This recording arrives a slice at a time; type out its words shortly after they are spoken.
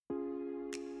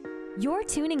You're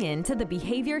tuning in to the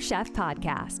Behavior Chef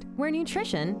podcast, where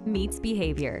nutrition meets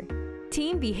behavior.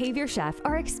 Team Behavior Chef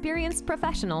are experienced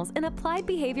professionals in applied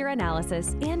behavior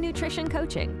analysis and nutrition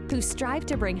coaching who strive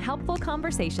to bring helpful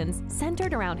conversations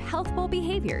centered around healthful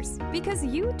behaviors because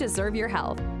you deserve your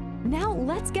health. Now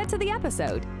let's get to the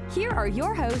episode. Here are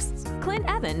your hosts, Clint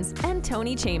Evans and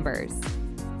Tony Chambers.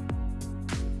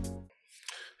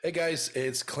 Hey guys,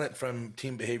 it's Clint from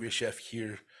Team Behavior Chef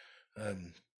here.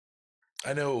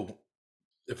 I know,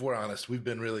 if we're honest, we've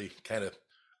been really kind of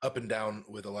up and down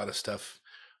with a lot of stuff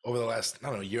over the last,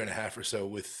 year and a half or so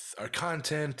with our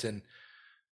content and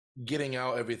getting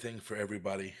out everything for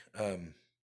everybody.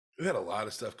 We've had a lot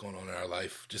of stuff going on in our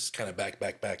life, just kind of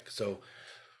back. So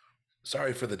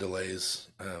sorry for the delays.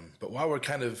 But while we're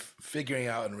kind of figuring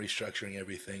out and restructuring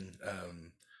everything,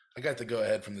 I got the go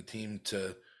ahead from the team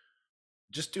to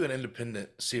just do an independent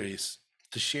series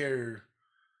to share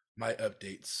my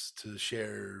updates, to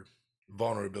share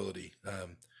vulnerability.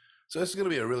 So this is going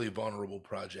to be a really vulnerable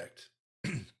project.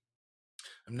 I've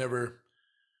never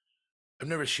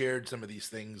shared some of these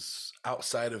things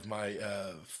outside of my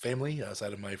family,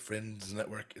 outside of my friends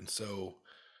network. And so,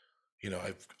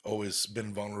 I've always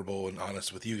been vulnerable and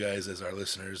honest with you guys as our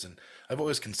listeners. And I've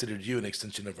always considered you an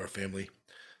extension of our family.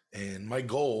 And my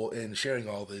goal in sharing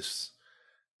all this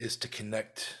is to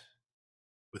connect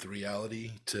with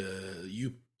reality, to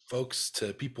you folks,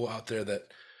 to people out there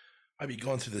that might be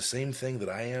going through the same thing that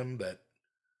I am.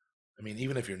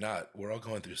 Even if you're not, we're all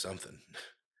going through something.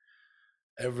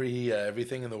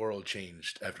 Everything in the world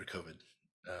changed after COVID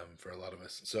for a lot of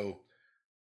us. So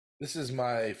this is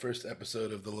my first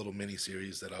episode of the little mini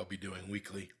series that I'll be doing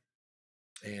weekly.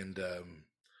 And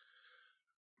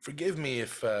forgive me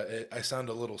if I sound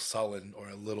a little sullen or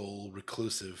a little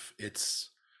reclusive. It's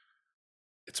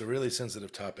a really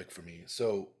sensitive topic for me.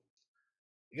 So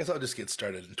I guess I'll just get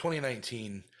started. In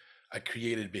 2019, I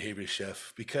created Behavior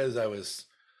Chef because I was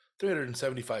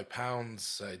 375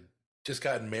 pounds. I just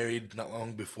gotten married not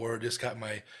long before, just got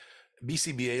my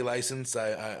BCBA license.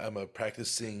 I'm a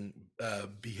practicing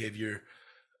behavior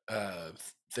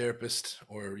therapist,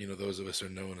 or, those of us are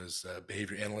known as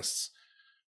behavior analysts.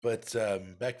 But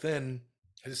back then,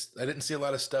 I didn't see a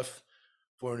lot of stuff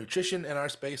for nutrition in our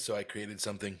space, so I created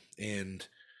something. And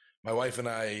my wife and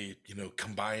I,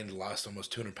 combined lost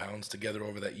almost 200 pounds together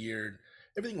over that year.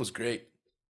 Everything was great.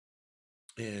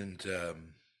 And,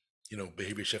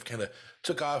 Behavior Chef kind of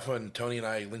took off when Tony and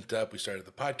I linked up. We started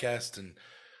the podcast and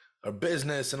our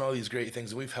business and all these great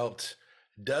things. And we've helped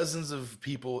dozens of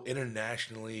people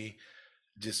internationally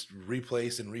just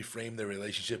replace and reframe their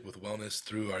relationship with wellness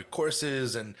through our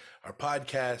courses and our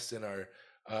podcasts and our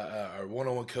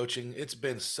one-on-one coaching. It's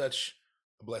been such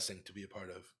a blessing to be a part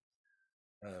of.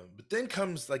 But then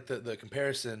comes like the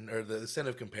comparison, or the sin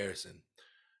of comparison.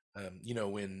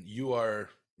 When you are,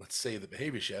 let's say, the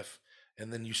Behavior Chef,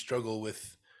 and then you struggle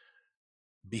with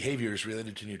behaviors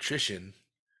related to nutrition,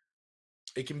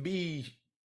 it can be,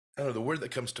 the word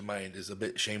that comes to mind is a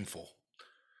bit shameful.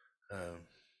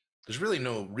 There's really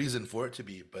no reason for it to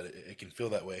be, but it can feel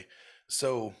that way.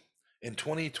 So in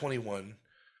 2021,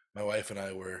 my wife and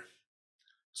I were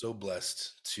so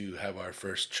blessed to have our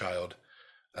first child.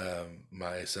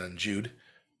 My son Jude,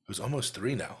 who's almost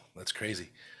 3 now. That's crazy.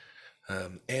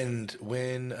 And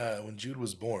when Jude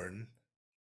was born,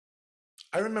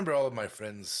 I remember all of my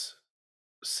friends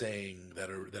saying that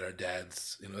our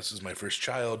dads, this was my first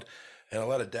child, and a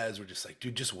lot of dads were just like,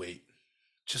 dude, just wait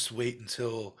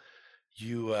until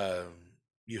you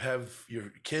have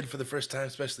your kid for the first time,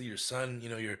 especially your son.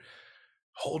 You're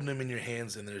holding him in your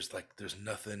hands, and there's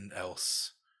nothing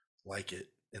else like it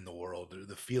in the world.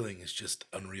 The feeling is just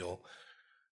unreal.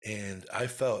 And I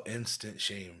felt instant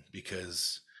shame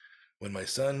because when my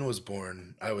son was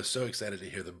born, I was so excited to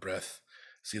hear the breath,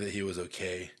 see that he was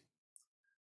okay.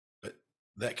 But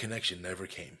that connection never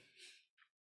came.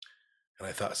 And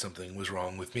I thought something was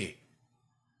wrong with me.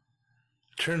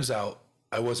 Turns out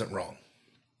I wasn't wrong.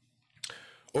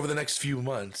 Over the next few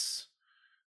months,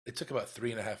 it took about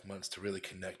 3.5 months to really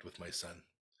connect with my son.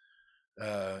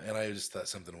 And I just thought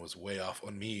something was way off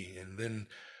on me. And then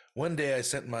one day I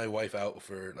sent my wife out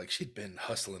for, she'd been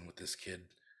hustling with this kid.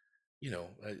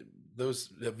 Those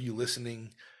of you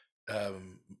listening,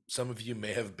 some of you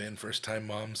may have been first-time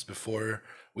moms before.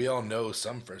 We all know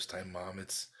some first-time mom.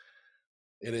 It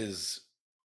is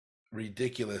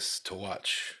ridiculous to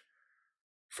watch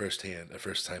firsthand a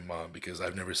first-time mom, because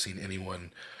I've never seen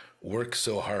anyone work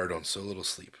so hard on so little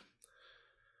sleep.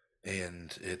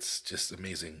 And it's just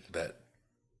amazing, that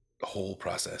whole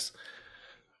process.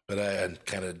 But I'm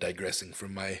kind of digressing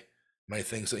from my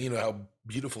thing. So how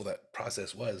beautiful that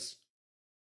process was.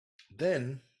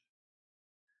 Then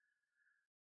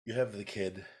you have the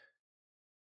kid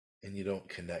and you don't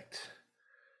connect.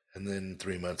 And then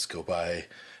 3 months go by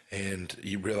and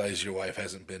you realize your wife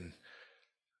hasn't been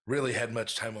really had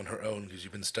much time on her own because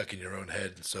you've been stuck in your own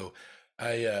head. And so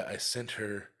I sent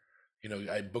her,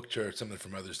 I booked her something for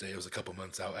Mother's Day. It was a couple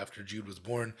months out after Jude was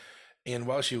born. And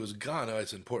while she was gone, oh,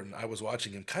 it's important, I was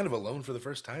watching him kind of alone for the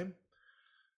first time.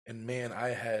 And man, I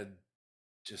had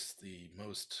just the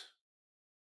most,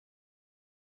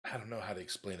 I don't know how to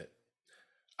explain it.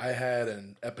 I had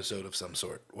an episode of some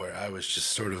sort where I was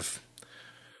just sort of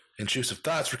intrusive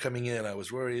thoughts were coming in. I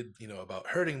was worried, about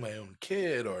hurting my own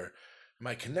kid, or am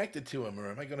I connected to him, or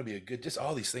am I going to be a good, just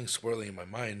all these things swirling in my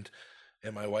mind.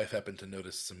 And my wife happened to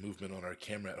notice some movement on our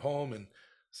camera at home and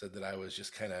said that I was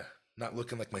just kind of not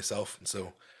looking like myself. And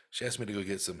so she asked me to go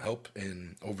get some help.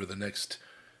 And over the next,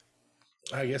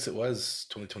 I guess it was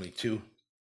 2022,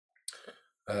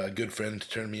 a good friend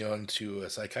turned me on to a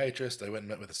psychiatrist. I went and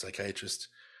met with a psychiatrist.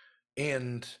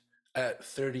 And at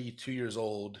 32 years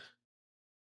old,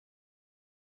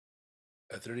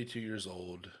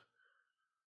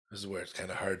 this is where it's kind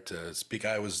of hard to speak.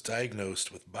 I was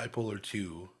diagnosed with bipolar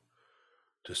 2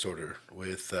 disorder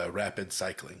with rapid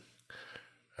cycling.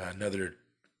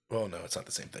 Well, no, it's not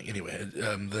the same thing. Anyway,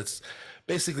 that's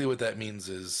basically what that means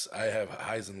is I have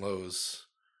highs and lows.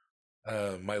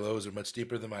 My lows are much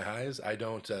deeper than my highs. I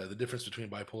don't, the difference between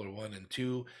bipolar 1 and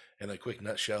 2, in a quick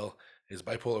nutshell, is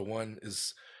bipolar 1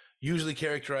 is usually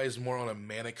characterized more on a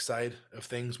manic side of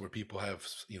things, where people have,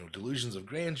 delusions of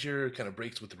grandeur, kind of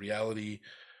breaks with reality.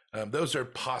 Those are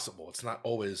possible. It's not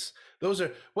always, those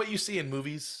are what you see in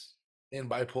movies. In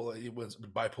bipolar, when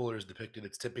bipolar is depicted,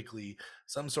 it's typically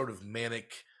some sort of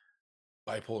manic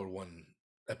bipolar 1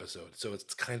 episode. So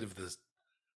it's kind of the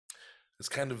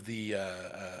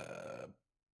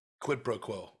quid pro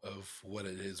quo of what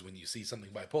it is when you see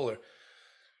something bipolar.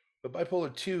 But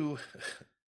bipolar 2,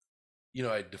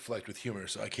 I deflect with humor.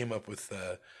 So I came up with,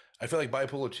 I feel like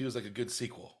bipolar 2 is like a good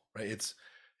sequel, right? It's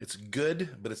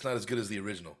good, but it's not as good as the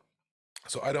original.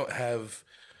 So I don't have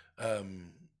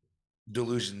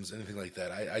delusions, anything like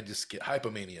that. I just get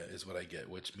hypomania is what I get,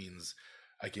 which means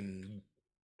I can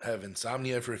have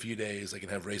insomnia for a few days. I can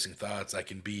have racing thoughts. I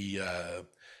can be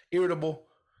irritable.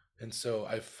 And so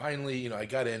I finally, I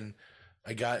got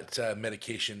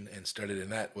medication and started,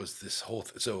 and that was this whole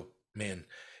so man,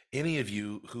 any of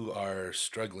you who are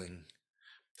struggling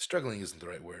isn't the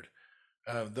right word.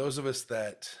 Those of us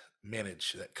that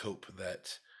manage, that cope,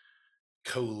 that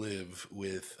co-live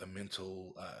with a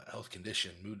mental health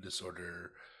condition, mood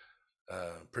disorder,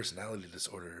 personality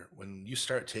disorder, when you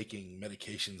start taking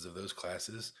medications of those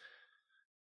classes,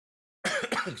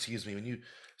 excuse me, when you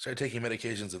start taking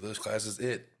medications of those classes,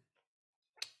 it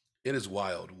is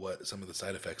wild what some of the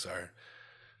side effects are.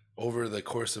 Over the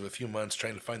course of a few months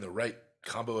trying to find the right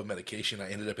combo of medication, I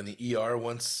ended up in the ER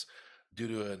once due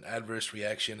to an adverse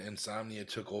reaction. Insomnia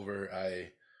took over.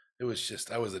 I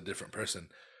was a different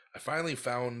person. I finally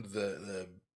found the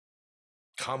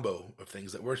combo of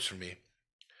things that works for me.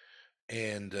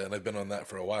 And I've been on that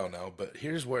for a while now. But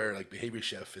here's where like Behavior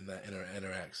Chef in that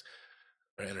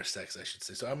intersects, I should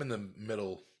say. So I'm in the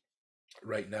middle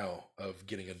right now of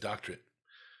getting a doctorate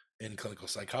in clinical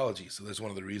psychology. So there's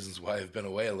one of the reasons why I've been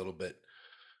away a little bit.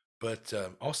 But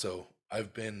also,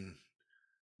 I've been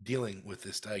dealing with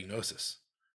this diagnosis.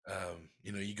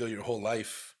 You go your whole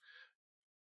life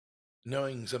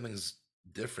knowing something's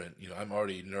different. I'm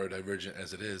already neurodivergent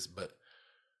as it is, but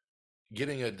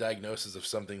getting a diagnosis of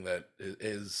something that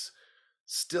is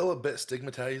still a bit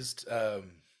stigmatized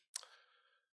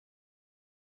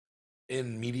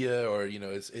in media, or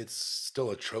it's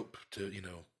still a trope to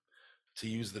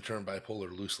use the term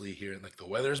bipolar loosely here, and like the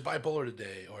weather's bipolar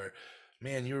today, or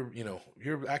man,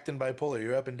 you're acting bipolar,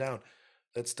 you're up and down.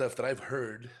 That's stuff that I've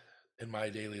heard in my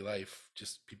daily life,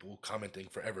 just people commenting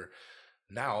forever.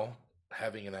 Now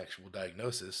having an actual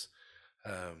diagnosis,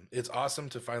 it's awesome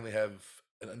to finally have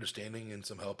an understanding and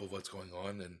some help of what's going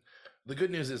on. And the good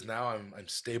news is now I'm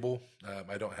stable.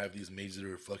 I don't have these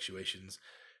major fluctuations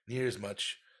near as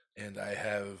much, and I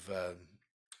have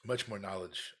much more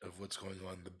knowledge of what's going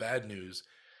on. The bad news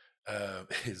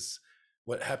is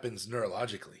what happens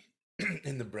neurologically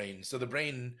in the brain. So the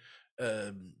brain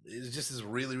is just this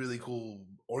really, really cool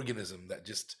organism that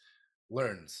just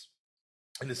learns.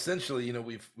 And essentially,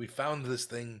 we found this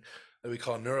thing that we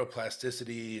call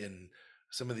neuroplasticity, and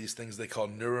some of these things they call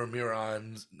mirror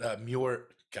neurons,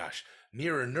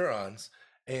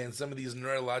 and some of these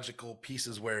neurological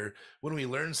pieces where when we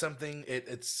learn something,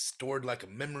 it's stored like a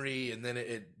memory, and then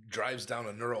it drives down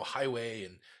a neural highway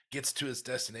and gets to its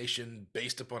destination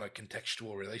based upon a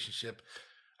contextual relationship.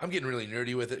 I'm getting really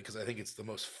nerdy with it because I think it's the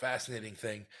most fascinating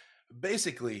thing.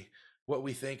 basically what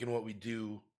we think and what we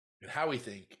do and how we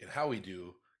think and how we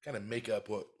do kind of make up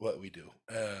what we do.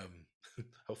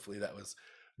 Hopefully that was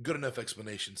good enough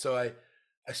explanation. So I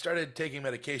started taking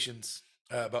medications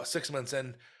about 6 months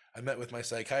in. I met with my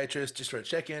psychiatrist just for a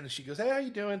check-in, and she goes, "Hey, how you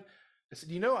doing?" I said,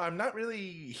 I'm not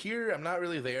really here. I'm not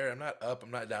really there. I'm not up.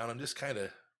 I'm not down. I'm just kind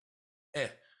of eh.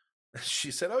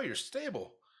 She said, "Oh, you're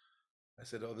stable." I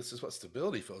said, "Oh, this is what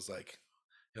stability feels like.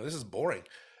 This is boring."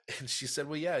 And she said,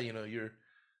 "Well, yeah, you're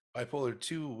bipolar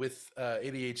 2 with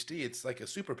ADHD. It's like a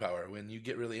superpower. When you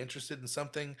get really interested in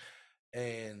something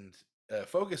and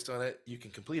focused on it, you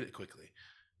can complete it quickly.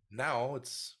 Now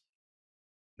it's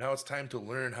time to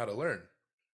learn how to learn."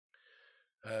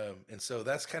 And so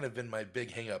that's kind of been my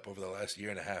big hang up over the last year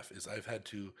and a half is I've had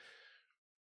to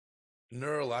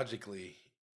neurologically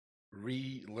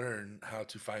relearn how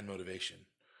to find motivation,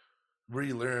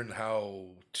 relearn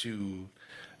how to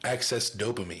access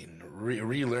dopamine,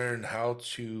 relearn how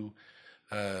to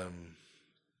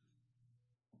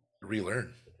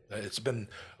relearn. It's been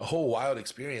a whole wild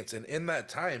experience. And in that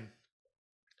time,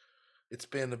 it's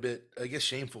been a bit, I guess,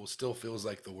 shameful. Still feels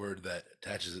like the word that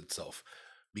attaches itself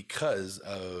because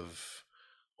of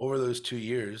over those 2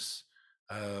 years,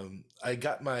 I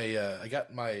got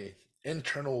my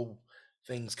internal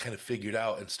things kind of figured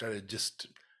out and started just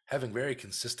having very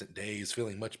consistent days,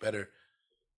 feeling much better.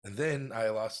 And then I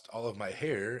lost all of my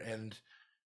hair, and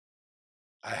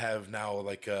I have now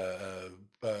like a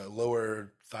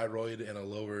lower thyroid and a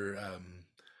lower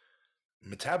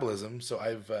metabolism. So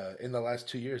I've in the last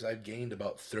 2 years, I've gained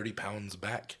about 30 pounds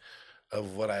back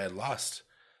of what I had lost.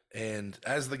 And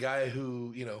as the guy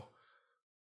who,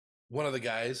 one of the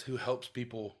guys who helps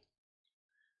people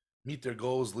meet their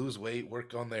goals, lose weight,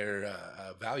 work on their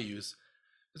values,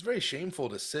 it's very shameful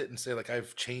to sit and say, like,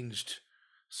 I've changed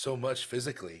so much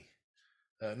physically.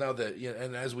 Now that,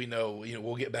 and as we know,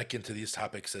 we'll get back into these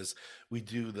topics as we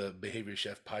do the Behavior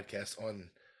Chef podcast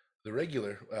on the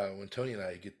regular when Tony and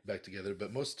I get back together.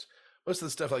 But most of the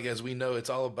stuff, like, as we know, it's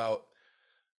all about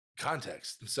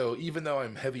context. And so even though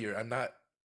I'm heavier, I'm not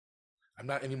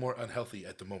any more unhealthy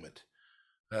at the moment.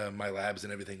 My labs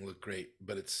and everything look great,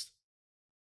 but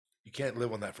you can't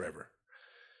live on that forever.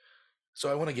 So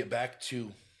I want to get back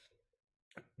to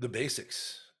the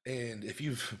basics. And if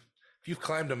you've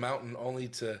climbed a mountain only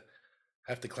to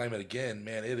have to climb it again,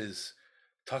 man, it is,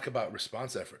 talk about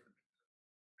response effort.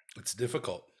 It's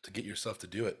difficult to get yourself to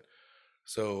do it.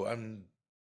 So I'm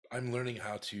learning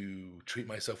how to treat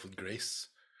myself with grace.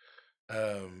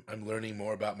 I'm learning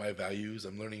more about my values.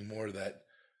 I'm learning more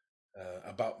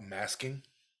about masking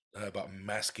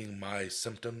my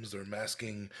symptoms or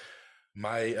masking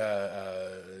my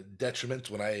detriment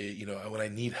when I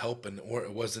need help or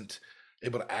wasn't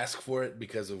able to ask for it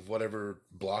because of whatever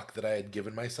block that I had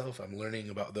given myself. I'm learning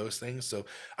about those things. So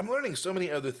I'm learning so many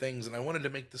other things, and I wanted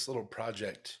to make this little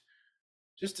project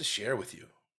just to share with you.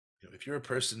 If you're a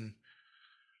person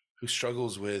who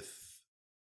struggles with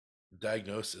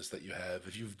diagnosis that you have,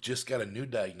 if you've just got a new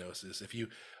diagnosis, if you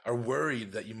are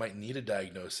worried that you might need a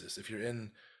diagnosis, if you're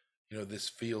in this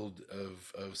field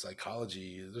of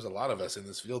psychology, there's a lot of us in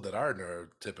this field that are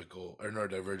neurotypical or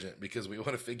neurodivergent because we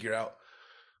want to figure out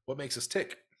what makes us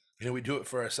tick. We do it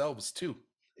for ourselves too.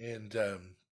 And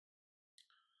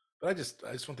but I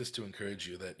just want this to encourage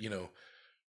you that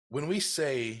when we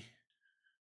say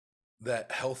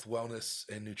that health, wellness,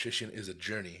 and nutrition is a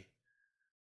journey,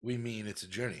 we mean it's a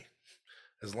journey.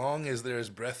 As long as there is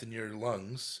breath in your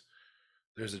lungs,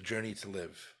 there's a journey to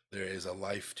live. There is a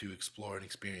life to explore and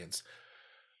experience.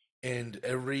 And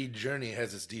every journey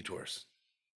has its detours.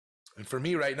 And for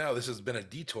me right now, this has been a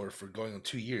detour for going on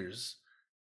 2 years.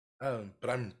 But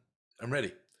I'm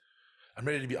ready. I'm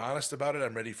ready to be honest about it.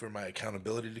 I'm ready for my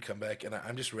accountability to come back. And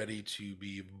I'm just ready to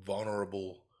be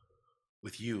vulnerable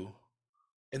with you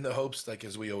in the hopes, like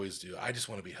as we always do, I just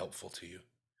want to be helpful to you.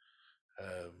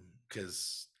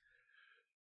 Because,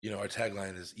 our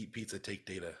tagline is eat pizza, take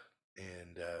data.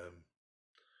 And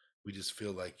we just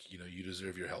feel like, you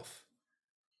deserve your health.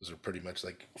 Those are pretty much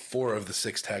like 4 of the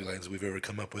 6 taglines we've ever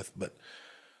come up with. But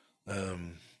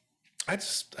I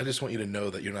just want you to know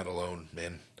that you're not alone,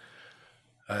 man.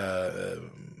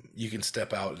 You can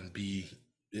step out and be.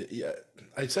 Yeah,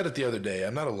 I said it the other day.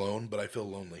 I'm not alone, but I feel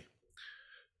lonely,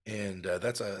 and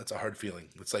that's a hard feeling.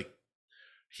 It's like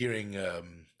hearing.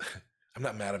 I'm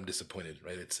not mad. I'm disappointed.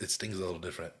 Right? It stings a little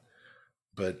different.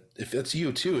 But if that's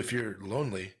you too, if you're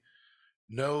lonely,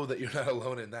 know that you're not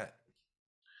alone in that.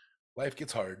 Life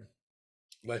gets hard.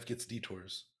 Life gets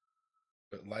detours,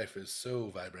 but life is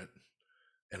so vibrant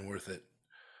and worth it.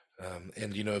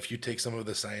 And, if you take some of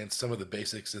the science, some of the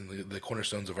basics and the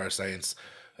cornerstones of our science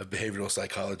of behavioral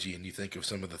psychology, and you think of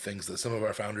some of the things that some of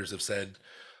our founders have said,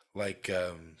 like,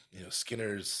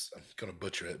 Skinner's, I'm going to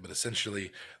butcher it, but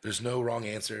essentially there's no wrong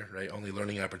answer, right? Only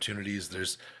learning opportunities.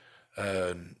 There's,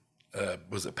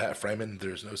 was it Pat Fryman?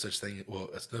 There's no such thing. Well,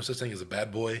 it's no such thing as a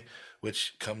bad boy,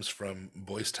 which comes from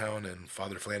Boys Town and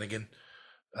Father Flanagan.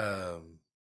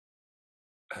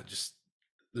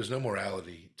 There's no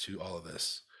morality to all of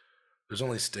this. There's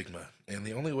only stigma. And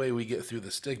the only way we get through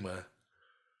the stigma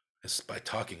is by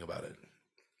talking about it.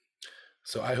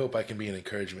 So I hope I can be an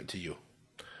encouragement to you.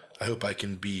 I hope I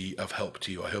can be of help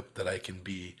to you. I hope that I can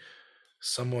be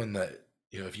someone that,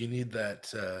 if you need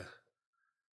that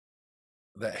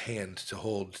hand to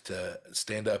hold, to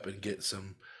stand up and get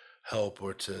some help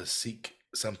or to seek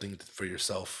something for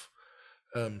yourself,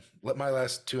 let my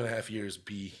last 2.5 years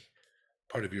be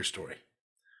part of your story.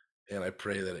 And I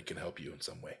pray that it can help you in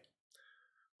some way.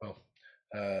 Well,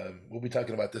 we'll be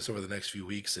talking about this over the next few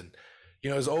weeks. And,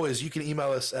 as always, you can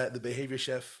email us at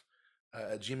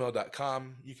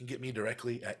thebehaviorchef@gmail.com. You can get me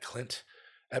directly at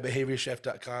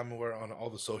clint@behaviorchef.com. We're on all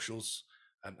the socials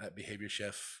at Behavior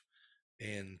Chef.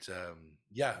 And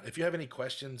if you have any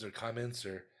questions or comments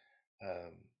or,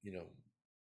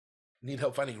 need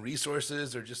help finding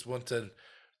resources or just want to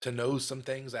know some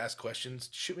things, ask questions,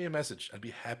 shoot me a message. I'd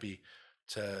be happy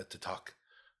to talk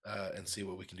and see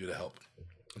what we can do to help.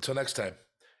 Until next time,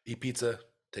 eat pizza,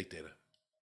 take data.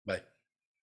 Bye.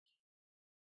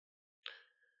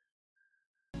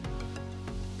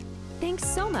 Thanks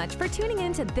so much for tuning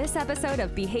in to this episode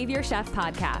of Behavior Chef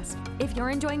Podcast. If you're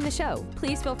enjoying the show,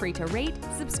 please feel free to rate,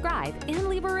 subscribe, and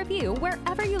leave a review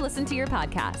wherever you listen to your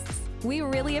podcasts. We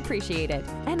really appreciate it,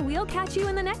 and we'll catch you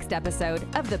in the next episode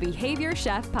of the Behavior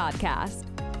Chef Podcast.